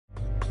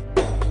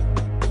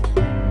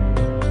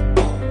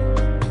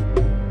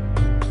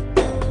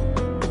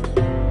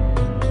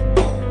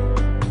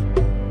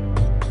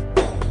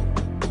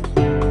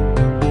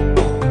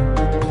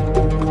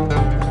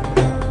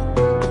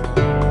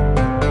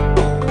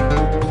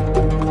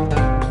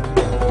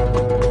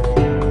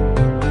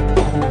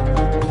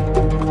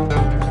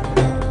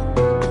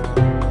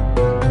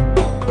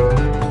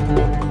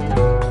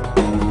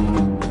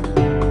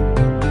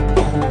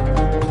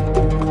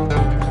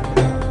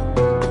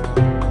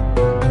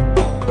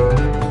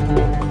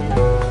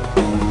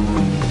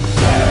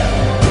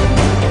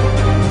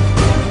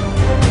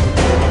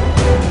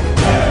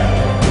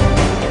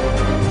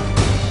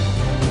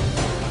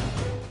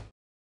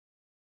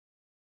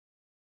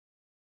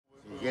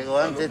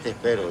te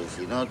espero, y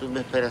si no, tú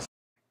me esperas.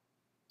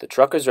 The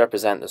truckers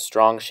represent the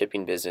strong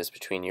shipping business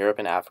between Europe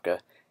and Africa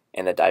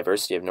and the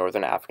diversity of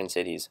northern African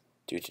cities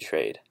due to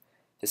trade.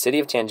 The city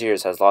of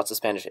Tangiers has lots of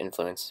Spanish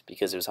influence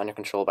because it was under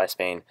control by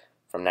Spain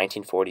from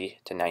 1940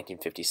 to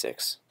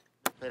 1956.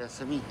 Esperas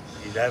a mí.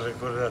 Y la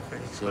recordaste.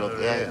 Eso es lo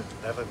que hay.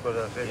 La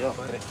recordaste. Yo.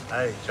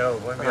 Ay, chao,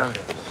 buen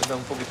viaje. Da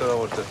un poquito la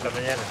vuelta. Hasta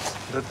mañana.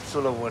 Da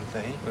solo vuelta,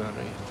 ¿eh? Bueno,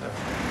 ahí está.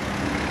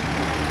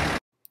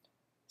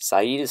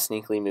 Saeed is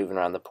sneakily moving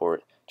around the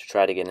port to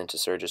try to get into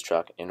Serge's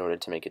truck in order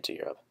to make it to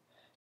Europe.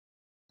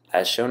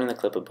 As shown in the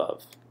clip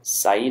above,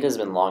 Saeed has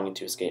been longing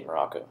to escape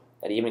Morocco,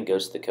 that he even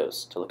goes to the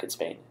coast to look at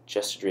Spain,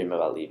 just to dream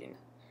about leaving.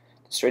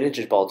 The Strait of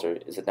Gibraltar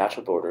is a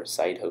natural border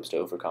Saeed hopes to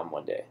overcome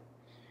one day.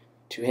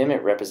 To him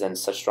it represents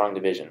such strong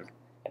division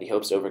that he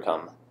hopes to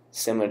overcome,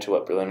 similar to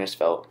what Berliners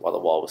felt while the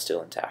wall was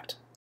still intact.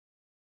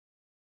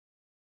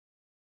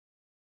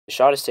 The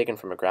shot is taken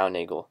from a ground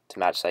angle to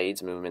match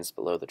Saeed's movements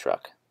below the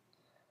truck.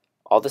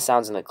 All the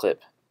sounds in the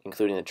clip,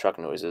 including the truck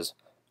noises,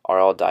 are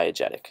all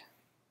diegetic.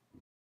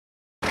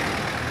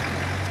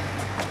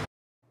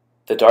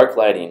 The dark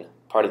lighting,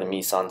 part of the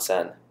mise en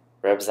scène,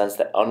 represents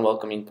the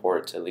unwelcoming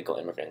port to illegal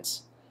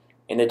immigrants.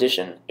 In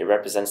addition, it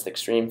represents the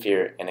extreme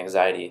fear and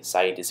anxiety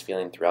Saeed is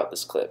feeling throughout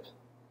this clip.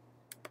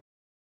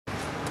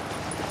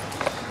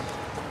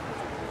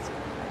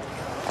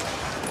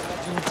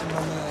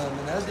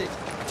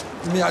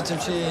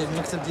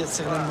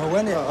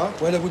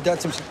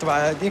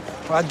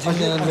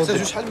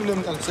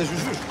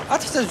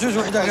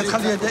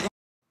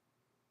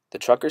 The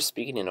truckers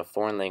speaking in a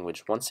foreign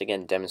language once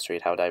again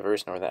demonstrate how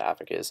diverse Northern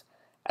Africa is,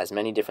 as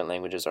many different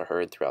languages are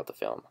heard throughout the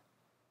film.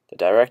 The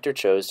director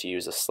chose to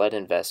use a sled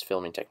and vest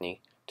filming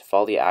technique to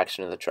follow the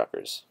action of the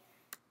truckers.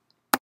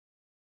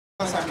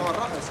 The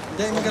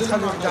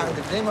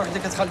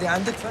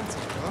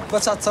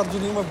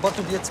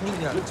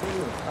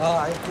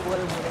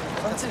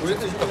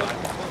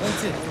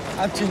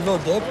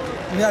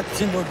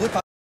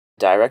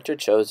director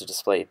chose to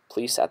display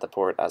police at the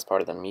port as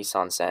part of the mise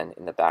en scène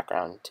in the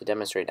background to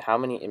demonstrate how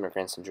many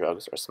immigrants and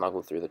drugs are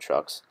smuggled through the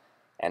trucks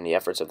and the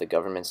efforts of the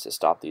governments to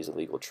stop these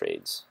illegal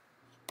trades.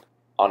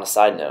 On a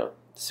side note,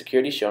 the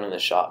security shown in the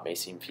shot may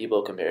seem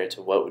feeble compared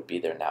to what would be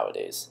there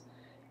nowadays.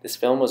 This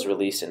film was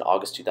released in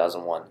August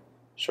 2001,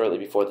 shortly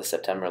before the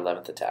September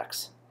 11th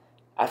attacks.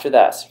 After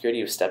that,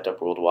 security was stepped up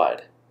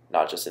worldwide,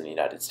 not just in the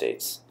United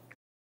States.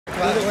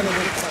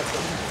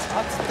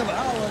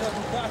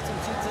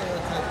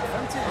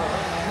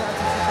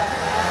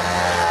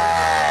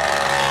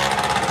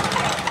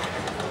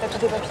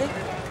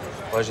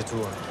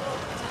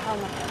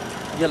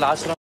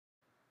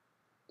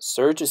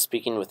 Serge is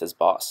speaking with his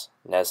boss,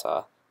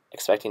 Neza,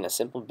 expecting a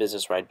simple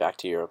business ride back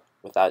to Europe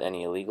without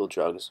any illegal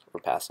drugs or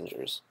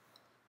passengers.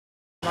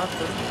 Tu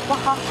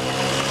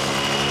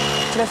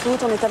l'as fait où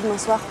ton état demain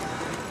soir?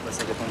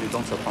 Ça dépend du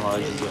temps que ça prendra,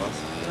 je dirais.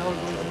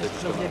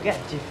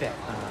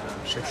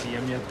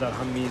 شكلي 100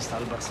 درهم ميز تاع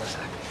البصل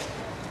صاحبي.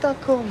 تا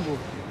كومبو.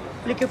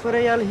 اللي كيف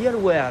ريال هي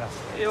الواعرة.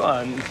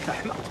 ايوا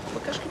نحمى ما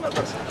كاش كيما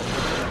البصل.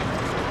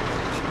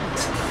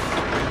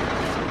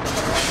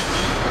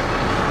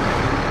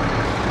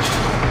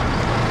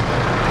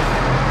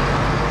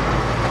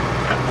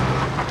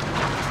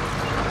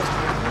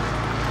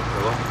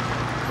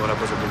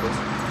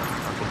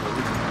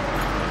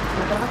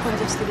 On appellera pour me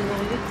dire ce qui vient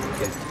d'arriver.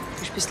 Ok.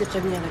 Que je puisse les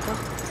prévenir, d'accord?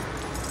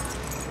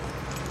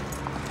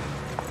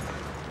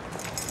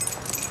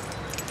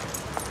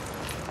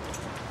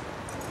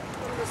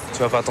 Tu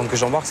vas pas attendre que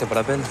j'embarque, c'est pas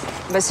la peine.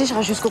 Bah si, je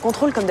reste jusqu'au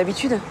contrôle, comme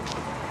d'habitude.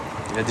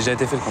 Il a déjà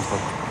été fait le contrôle.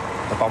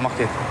 T'as pas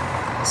remarqué?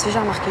 Si, j'ai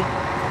remarqué.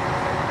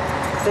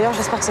 D'ailleurs,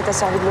 j'espère que ça t'a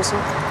servi de leçon.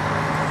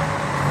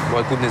 Bon,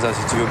 écoute, Neza,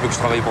 si tu veux plus que je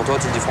travaille pour toi,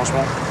 tu le dis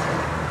franchement.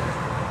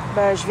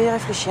 Bah, je vais y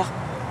réfléchir.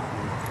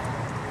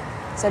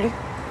 Salut.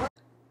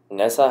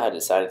 Neza had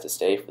decided to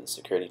stay for the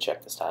security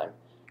check this time,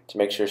 to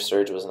make sure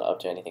Serge wasn't up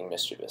to anything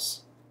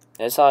mischievous.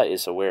 Neza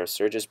is aware of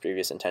Serge's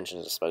previous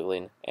intentions of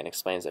smuggling and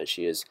explains that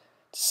she is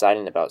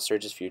deciding about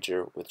Serge's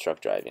future with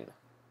truck driving.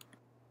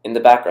 In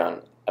the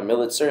background, a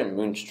Militzer and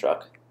Munch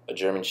truck, a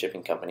German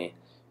shipping company,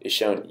 is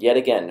shown yet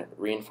again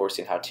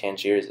reinforcing how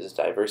Tangiers is a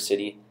diverse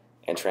city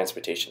and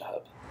transportation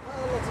hub.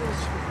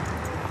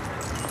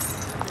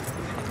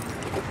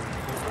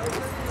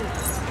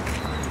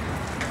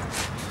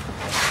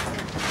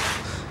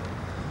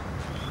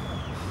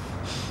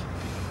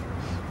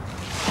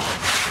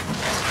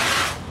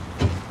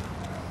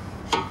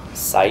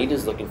 Saeed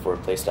is looking for a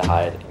place to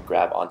hide and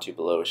grab onto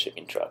below a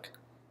shipping truck.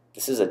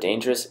 This is a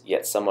dangerous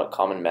yet somewhat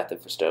common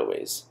method for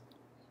stowaways.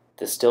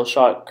 The still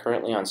shot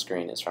currently on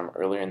screen is from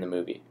earlier in the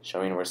movie,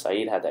 showing where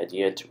Saeed had the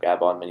idea to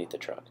grab on beneath the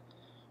truck.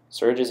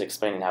 Serge is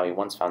explaining how he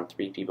once found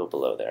 3 people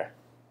below there.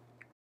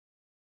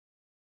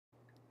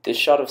 This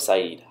shot of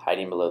Saeed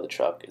hiding below the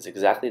truck is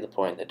exactly the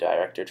point the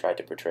director tried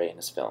to portray in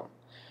his film.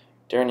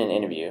 During an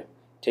interview,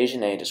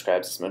 Tejane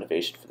describes his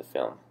motivation for the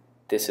film.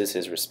 This is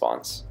his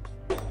response.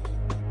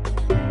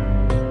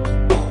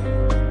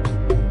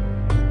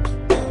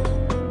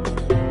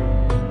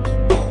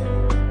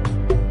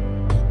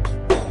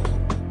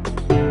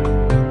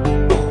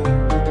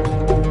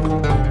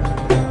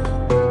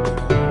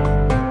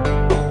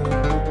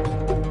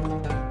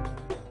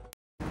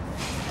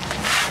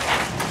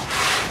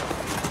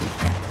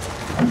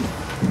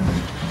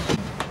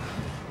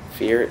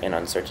 and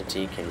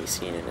uncertainty can be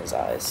seen in his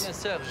eyes. Tiens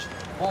Serge,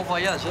 bon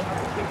voyage.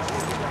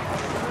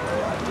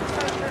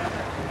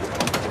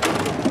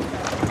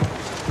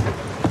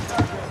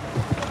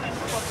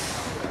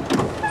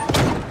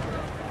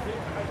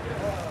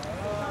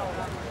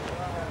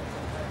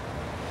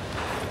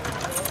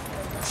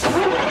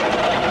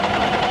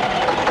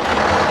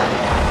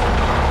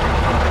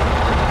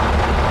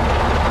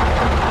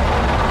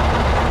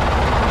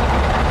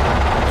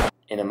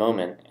 In a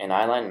moment, an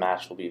eyeline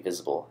match will be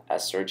visible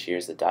as Serge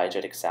hears the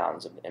diegetic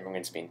sounds of the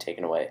immigrants being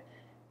taken away,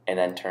 and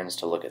then turns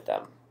to look at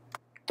them.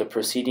 The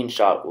preceding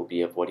shot will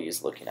be of what he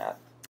is looking at.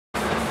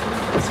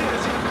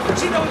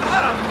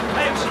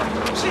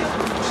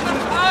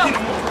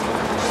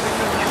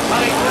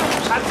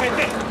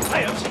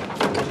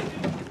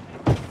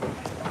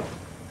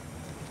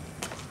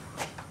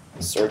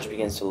 Serge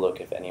begins to look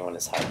if anyone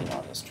is hiding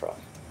on his truck.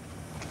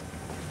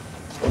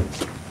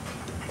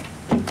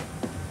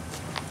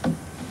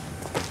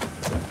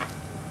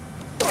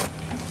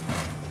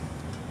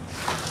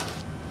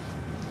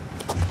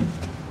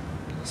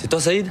 C'est toi,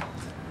 Saïd?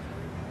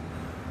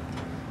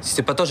 Si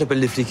c'est pas toi, j'appelle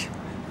les flics.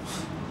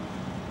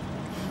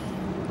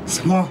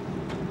 C'est moi.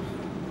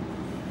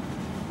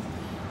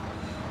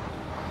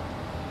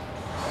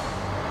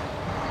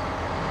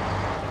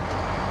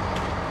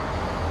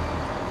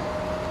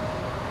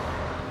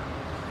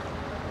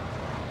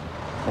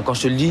 Bon, quand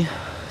je te le dis,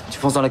 tu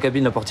fonces dans la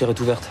cabine, la portière est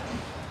ouverte.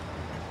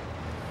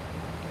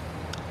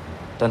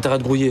 T'as intérêt à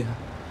te grouiller.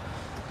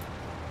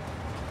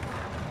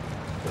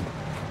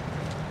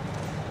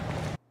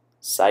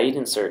 Saeed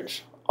and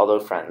Serge, although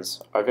friends,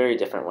 are very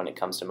different when it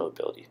comes to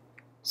mobility.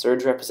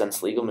 Serge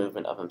represents legal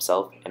movement of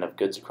himself and of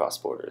goods across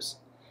borders.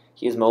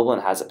 He is mobile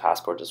and has a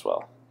passport as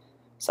well.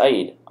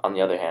 Saeed, on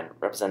the other hand,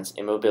 represents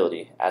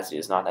immobility as he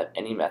does not have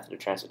any method of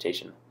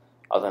transportation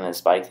other than his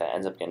bike that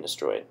ends up getting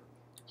destroyed.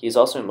 He is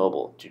also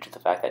immobile due to the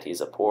fact that he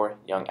is a poor,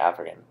 young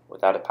African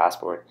without a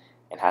passport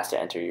and has to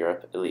enter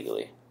Europe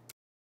illegally.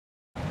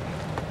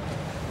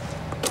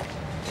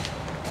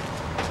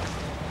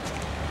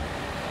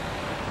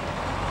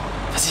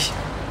 Vas-y.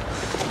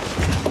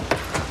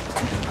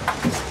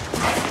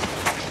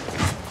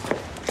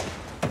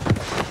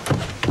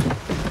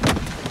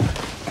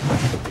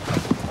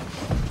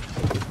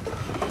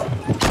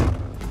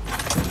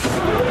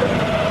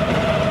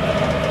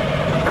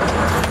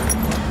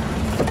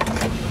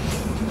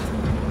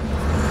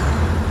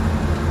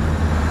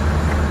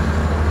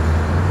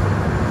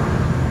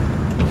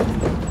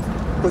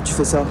 Pourquoi tu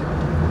fais ça?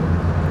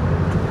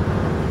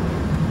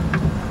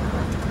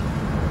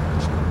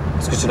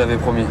 Parce que je te l'avais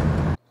promis.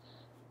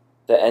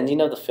 The ending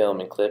of the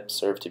film and clip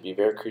serve to be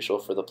very crucial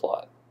for the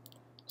plot.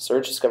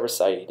 Serge discovers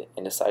Saeed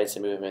and decides to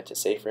move him into a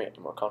safer and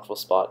more comfortable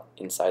spot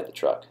inside the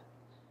truck.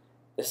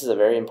 This is a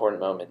very important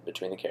moment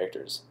between the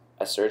characters,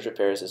 as Serge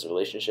repairs his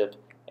relationship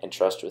and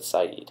trust with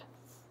Saeed.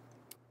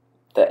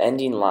 The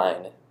ending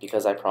line,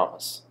 "Because I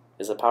promise,"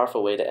 is a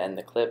powerful way to end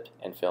the clip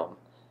and film,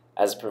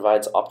 as it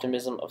provides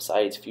optimism of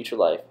Saeed's future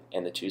life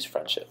and the two's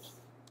friendship.